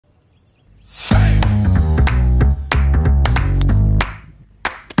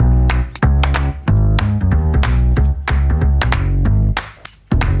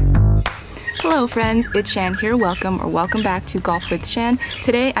Hello friends, it's Shan here. Welcome back to Golf with Shan.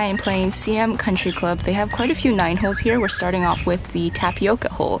 Today I am playing Siam Country Club. They have quite a few 9 holes here. We're starting off with the Tapioca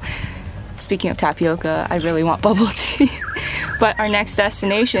hole. Speaking of tapioca, I really want bubble tea. But our next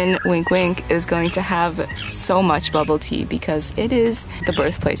destination, wink wink, is going to have so much bubble tea because it is the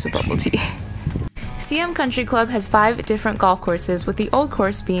birthplace of bubble tea. Siam Country Club has 5 different golf courses, with the old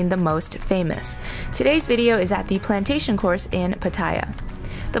course being the most famous. Today's video is at the Plantation course in Pattaya.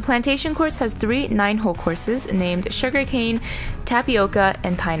 The Plantation course has 3 9-hole courses named Sugarcane, Tapioca,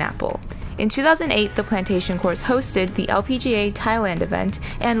 and Pineapple. In 2008, the Plantation course hosted the LPGA Thailand event,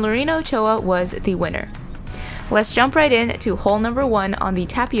 and Lorena Ochoa was the winner. Let's jump right in to hole number 1 on the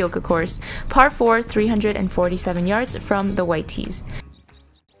Tapioca course, par 4, 347 yards from the white tees.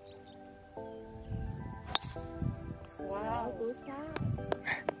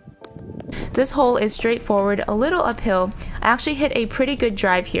 This hole is straightforward, a little uphill. I actually hit a pretty good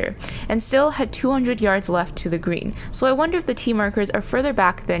drive here, and still had 200 yards left to the green, so I wonder if the tee markers are further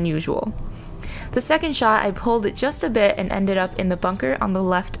back than usual. The second shot, I pulled it just a bit and ended up in the bunker on the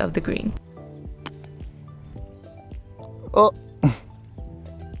left of the green. Oh.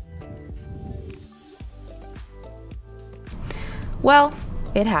 Well,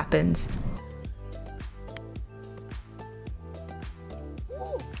 it happens.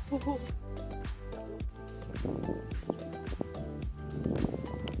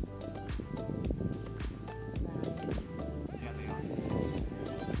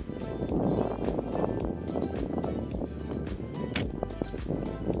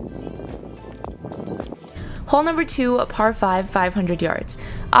 Hole number 2, par 5, 500 yards.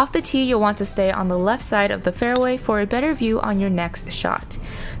 Off the tee, you'll want to stay on the left side of the fairway for a better view on your next shot.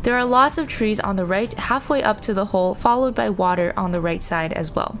 There are lots of trees on the right, halfway up to the hole, followed by water on the right side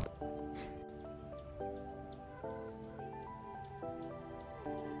as well.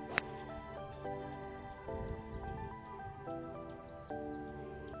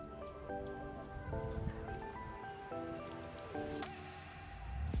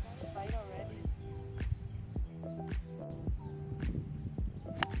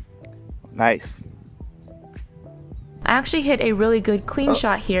 Nice. I actually hit a really good clean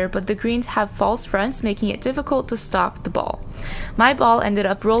shot here, but the greens have false fronts, making it difficult to stop the ball. My ball ended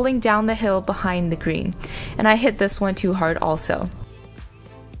up rolling down the hill behind the green, and I hit this one too hard also.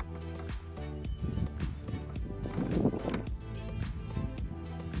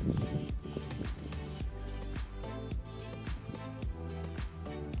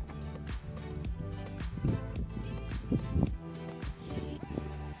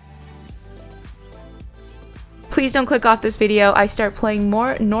 Please don't click off this video. I start playing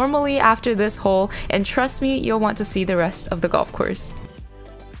more normally after this hole, and trust me, you'll want to see the rest of the golf course.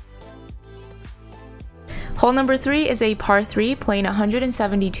 Hole number 3 is a par 3 playing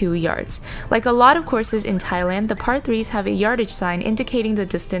 172 yards. Like a lot of courses in Thailand, the par 3s have a yardage sign indicating the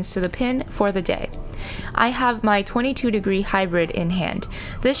distance to the pin for the day. I have my 22-degree hybrid in hand.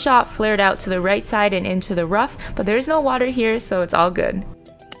 This shot flared out to the right side and into the rough, but there's no water here, so it's all good.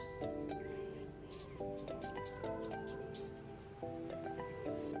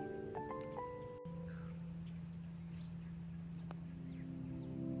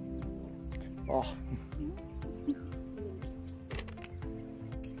 Oh.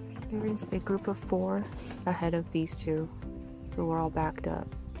 There is a group of 4 ahead of these 2, so we're all backed up.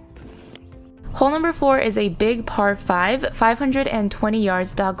 Hole number 4 is a big par 5, 520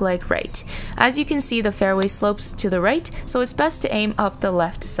 yards dogleg right. As you can see, the fairway slopes to the right, so it's best to aim up the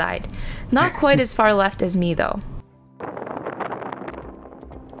left side. Not quite as far left as me though.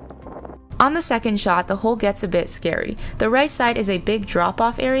 On the second shot, the hole gets a bit scary. The right side is a big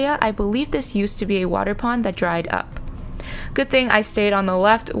drop-off area. I believe this used to be a water pond that dried up. Good thing I stayed on the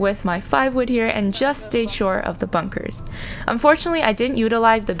left with my 5-wood here and just stayed short of the bunkers. Unfortunately, I didn't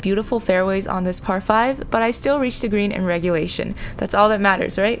utilize the beautiful fairways on this par 5, but I still reached the green in regulation. That's all that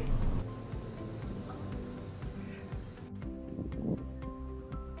matters, right?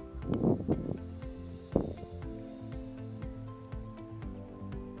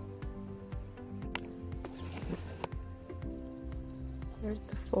 There's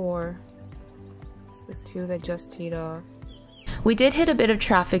the 4, the 2 that just teed off. We did hit a bit of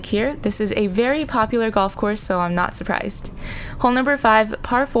traffic here. This is a very popular golf course, so I'm not surprised. Hole number 5,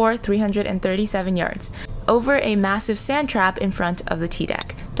 par 4, 337 yards. Over a massive sand trap in front of the tee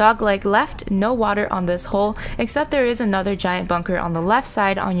deck. Dogleg left, no water on this hole, except there is another giant bunker on the left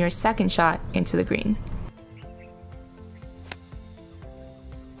side on your second shot into the green.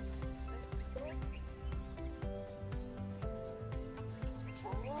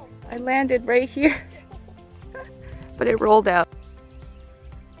 I landed right here, but it rolled out.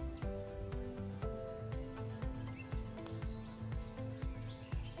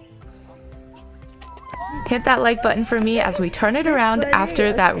 Hit that like button for me as we turn it around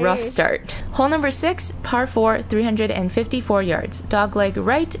after that rough start. Hole number 6, par 4, 354 yards. Dogleg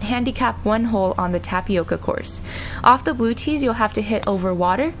right, handicap 1 hole on the Tapioca course. Off the blue tees, you'll have to hit over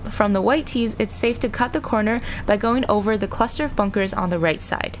water. From the white tees, it's safe to cut the corner by going over the cluster of bunkers on the right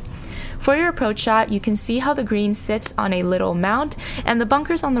side. For your approach shot, you can see how the green sits on a little mound, and the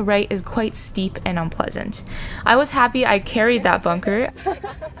bunkers on the right is quite steep and unpleasant. I was happy I carried that bunker.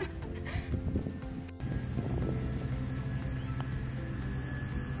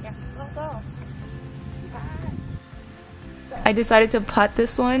 I decided to putt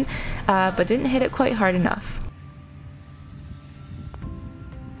this one, but didn't hit it quite hard enough.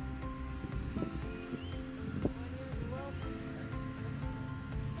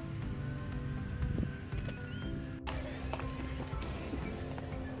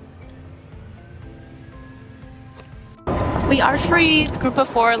 We are free. Group of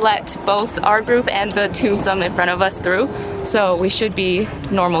 4 let both our group and the twosome in front of us through, so we should be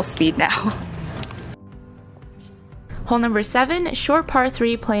normal speed now. Hole number 7, short par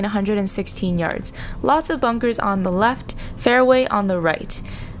 3 playing 116 yards. Lots of bunkers on the left, fairway on the right.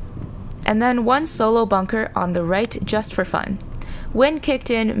 And then one solo bunker on the right just for fun. Wind kicked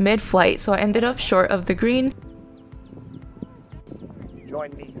in mid-flight, so I ended up short of the green.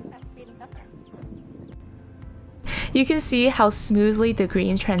 Join me. You can see how smoothly the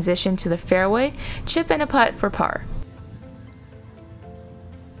greens transition to the fairway, chip and a putt for par.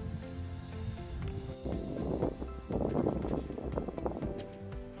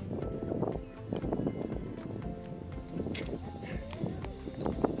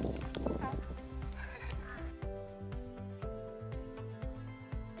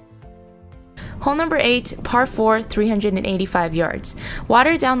 Hole number 8, par 4, 385 yards.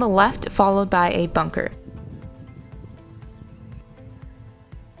 Water down the left, followed by a bunker.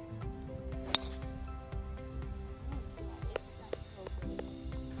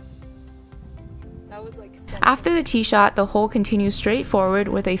 After the tee shot, the hole continues straight forward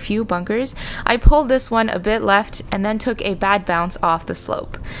with a few bunkers. I pulled this one a bit left and then took a bad bounce off the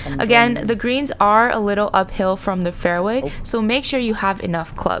slope. Again, the greens are a little uphill from the fairway, so make sure you have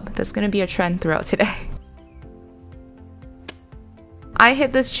enough club. That's going to be a trend throughout today. I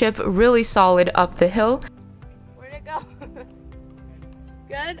hit this chip really solid up the hill. Where'd it go?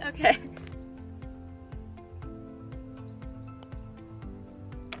 Good? Okay.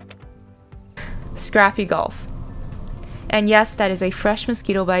 Scrappy golf. And yes, that is a fresh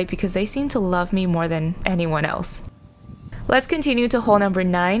mosquito bite because they seem to love me more than anyone else. Let's continue to hole number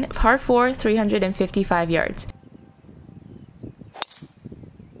 9, par 4, 355 yards.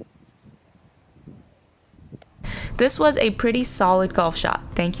 This was a pretty solid golf shot.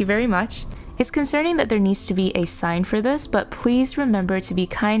 Thank you very much. It's concerning that there needs to be a sign for this, but please remember to be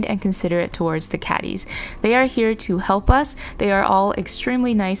kind and considerate towards the caddies. They are here to help us. They are all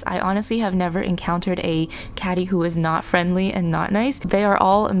extremely nice. I honestly have never encountered a caddy who is not friendly and not nice. They are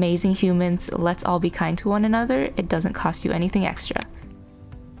all amazing humans. Let's all be kind to one another. It doesn't cost you anything extra.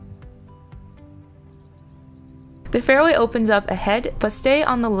 The fairway opens up ahead, but stay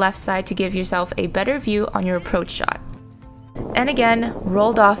on the left side to give yourself a better view on your approach shot. And again,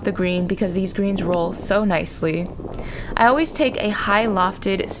 rolled off the green because these greens roll so nicely. I always take a high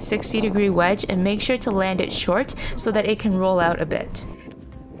lofted 60-degree wedge and make sure to land it short so that it can roll out a bit.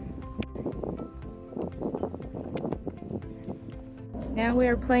 Now we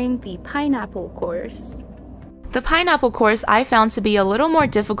are playing the pineapple course. The pineapple course I found to be a little more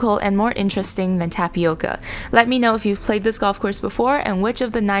difficult and more interesting than Tapioca. Let me know if you've played this golf course before and which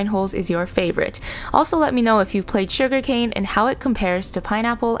of the 9 holes is your favorite. Also let me know if you've played sugarcane and how it compares to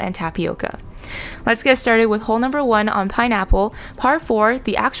pineapple and Tapioca. Let's get started with hole number 1 on pineapple, par 4.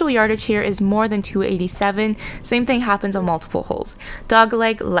 The actual yardage here is more than 287. Same thing happens on multiple holes.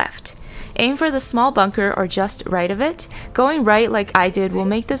 Dogleg left. Aim for the small bunker or just right of it. Going right like I did will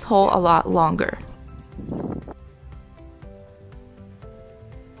make this hole a lot longer.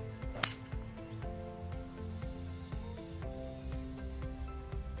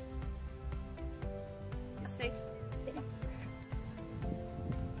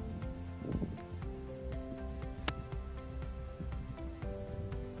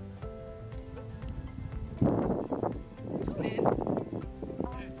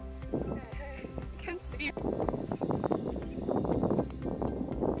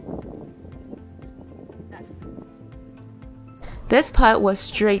 This putt was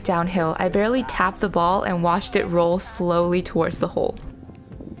straight downhill. I barely tapped the ball and watched it roll slowly towards the hole.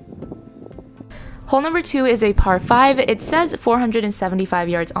 Hole number 2 is a par 5. It says 475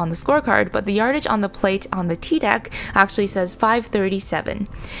 yards on the scorecard, but the yardage on the plate on the tee deck actually says 537.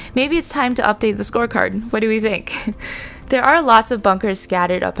 Maybe it's time to update the scorecard. What do we think? There are lots of bunkers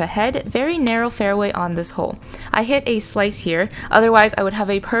scattered up ahead, very narrow fairway on this hole. I hit a slice here, otherwise I would have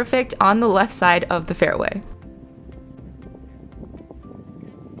a perfect on the left side of the fairway.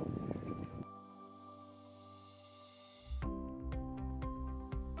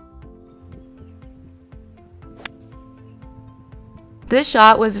 This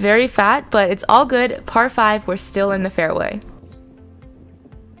shot was very fat, but it's all good. Par 5, we're still in the fairway.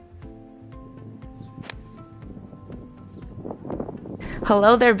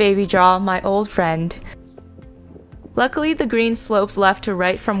 Hello there, baby draw, my old friend. Luckily, the green slopes left to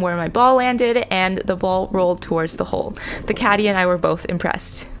right from where my ball landed, and the ball rolled towards the hole. The caddy and I were both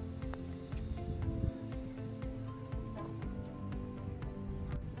impressed.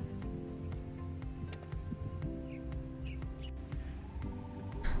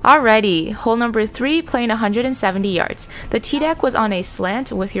 Alrighty, hole number 3, playing 170 yards. The tee deck was on a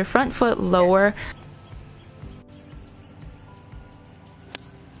slant with your front foot lower.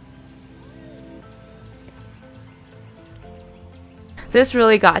 This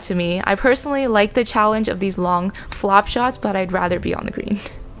really got to me. I personally like the challenge of these long flop shots, but I'd rather be on the green.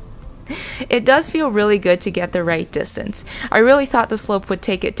 It does feel really good to get the right distance. I really thought the slope would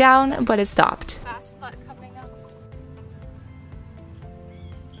take it down, but it stopped.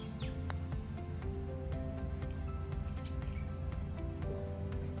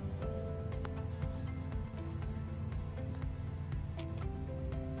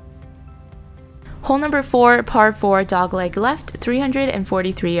 Hole number 4, par 4, dogleg left,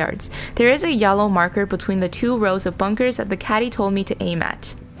 343 yards. There is a yellow marker between the 2 rows of bunkers that the caddy told me to aim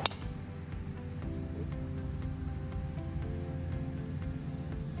at.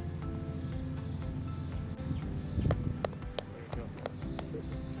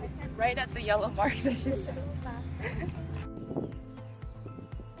 Right at the yellow mark that she said.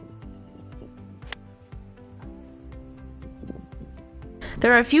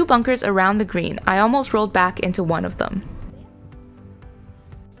 There are a few bunkers around the green. I almost rolled back into one of them.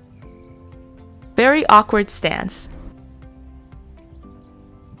 Very awkward stance.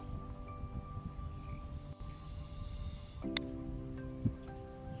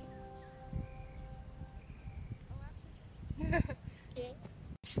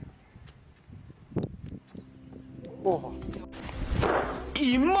 Oh.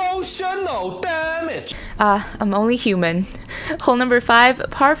 Emotional damage. I'm only human. Hole number 5,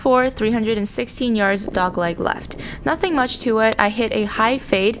 par 4, 316 yards, dogleg left. Nothing much to it. I hit a high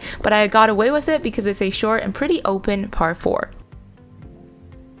fade, but I got away with it because it's a short and pretty open par 4.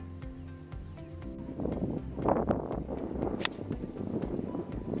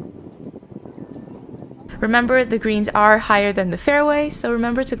 Remember, the greens are higher than the fairway, so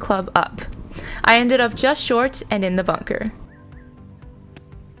remember to club up. I ended up just short and in the bunker.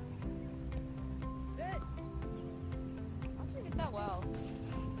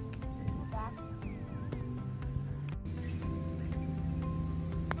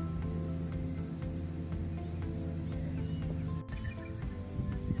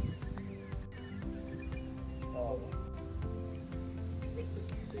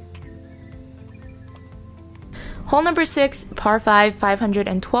 Hole number 6, par 5,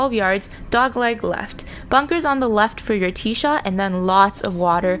 512 yards, dogleg left. Bunkers on the left for your tee shot, and then lots of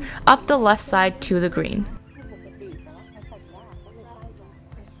water up the left side to the green.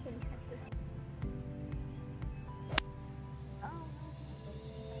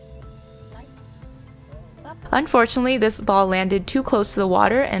 Unfortunately, this ball landed too close to the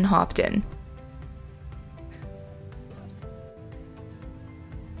water and hopped in.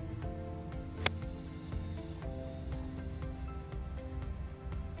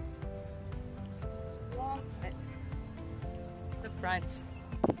 The front.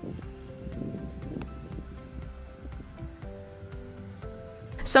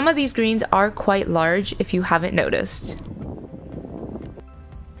 Some of these greens are quite large if you haven't noticed.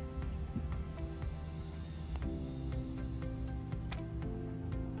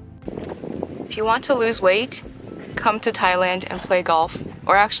 If you want to lose weight, come to Thailand and play golf,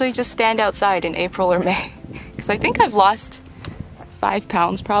 or actually just stand outside in April or May. Because I think I've lost 5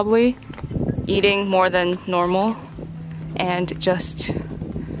 pounds probably, eating more than normal, and just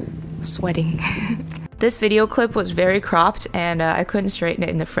sweating. This video clip was very cropped and I couldn't straighten it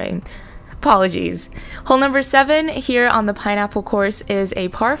in the frame. Apologies. Hole number 7 here on the Pineapple course is a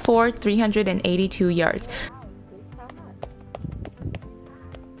par 4, 382 yards.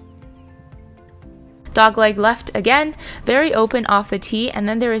 Dogleg left again, very open off the tee, and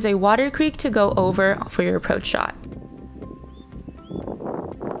then there is a water creek to go over for your approach shot.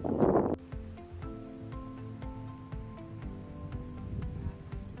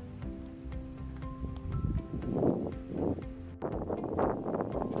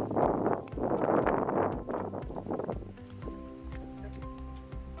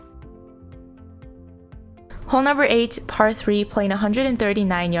 Hole number 8, par 3, playing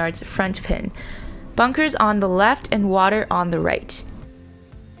 139 yards front pin. Bunkers on the left and water on the right.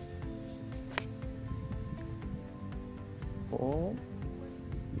 Oh.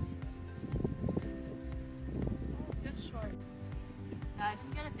 Just short. I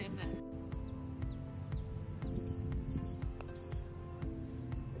think gotta dip it.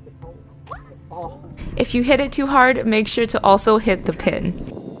 Oh. If you hit it too hard, make sure to also hit the pin.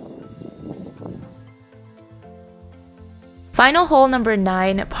 Final hole number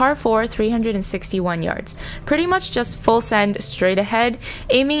 9, par 4, 361 yards. Pretty much just full send straight ahead,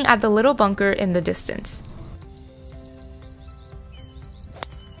 aiming at the little bunker in the distance.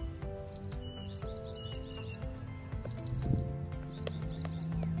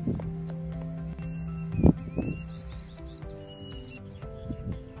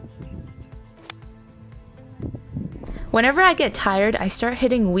 Whenever I get tired, I start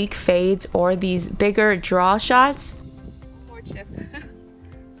hitting weak fades or these bigger draw shots. Chip.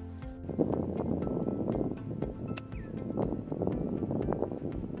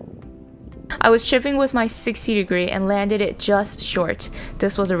 I was chipping with my 60 degree and landed it just short.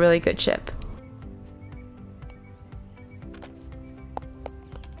 This was a really good chip.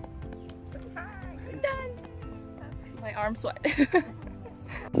 I'm done. My arm sweat.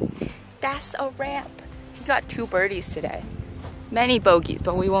 That's a wrap. We got 2 birdies today. Many bogeys,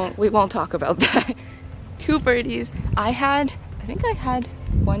 but we won't talk about that. 2 birdies. I think I had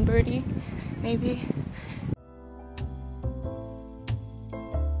 1 birdie, maybe.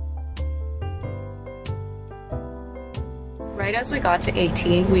 Right as we got to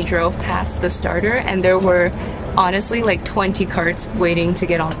 18, we drove past the starter and there were honestly like 20 carts waiting to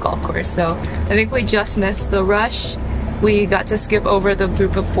get on the golf course. So I think we just missed the rush. We got to skip over the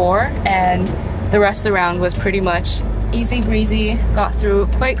group of 4 and the rest of the round was pretty much easy breezy, got through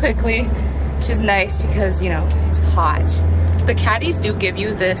quite quickly, which is nice because, you know, it's hot. The caddies do give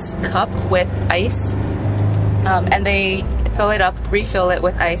you this cup with ice, and they fill it up, refill it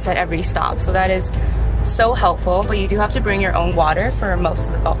with ice at every stop. So that is so helpful, but you do have to bring your own water for most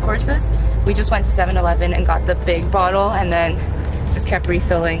of the golf courses. We just went to 7-Eleven and got the big bottle and then just kept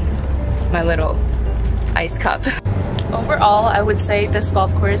refilling my little ice cup. Overall, I would say this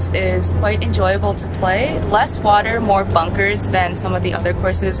golf course is quite enjoyable to play. Less water, more bunkers than some of the other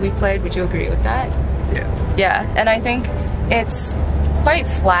courses we played. Would you agree with that? Yeah. Yeah, and I think it's quite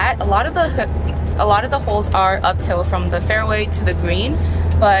flat. A lot of the holes are uphill from the fairway to the green,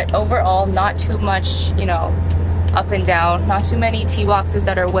 but overall not too much, you know, up and down. Not too many tee boxes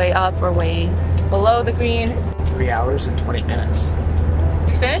that are way up or way below the green. 3 hours and 20 minutes.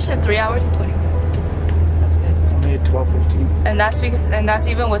 You finished in 3 hours and 20 minutes. 12:15. And that's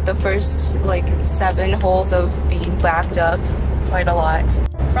even with the first like 7 holes of being backed up quite a lot.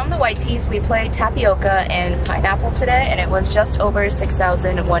 From the white tees, we played Tapioca and Pineapple today, and it was just over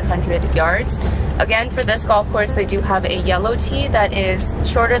 6,100 yards. Again, for this golf course, they do have a yellow tee that is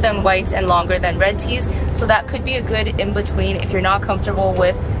shorter than white and longer than red tees, so that could be a good in-between if you're not comfortable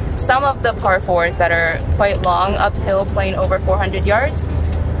with some of the par 4s that are quite long uphill, playing over 400 yards.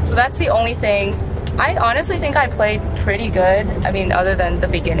 So that's the only thing. I honestly think I played pretty good. I mean, other than the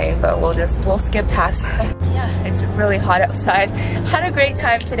beginning, but we'll skip past that. Yeah, it's really hot outside. Had a great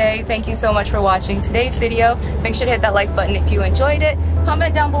time today. Thank you so much for watching today's video. Make sure to hit that like button if you enjoyed it.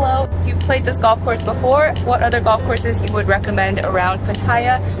 Comment down below if you've played this golf course before, what other golf courses you would recommend around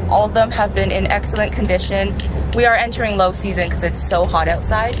Pattaya. All of them have been in excellent condition. We are entering low season because it's so hot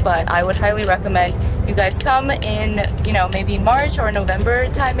outside, but I would highly recommend you guys come in, you know, maybe March or November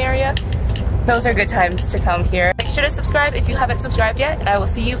time area. Those are good times to come here. Make sure to subscribe if you haven't subscribed yet, and I will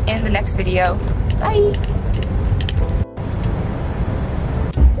see you in the next video. Bye!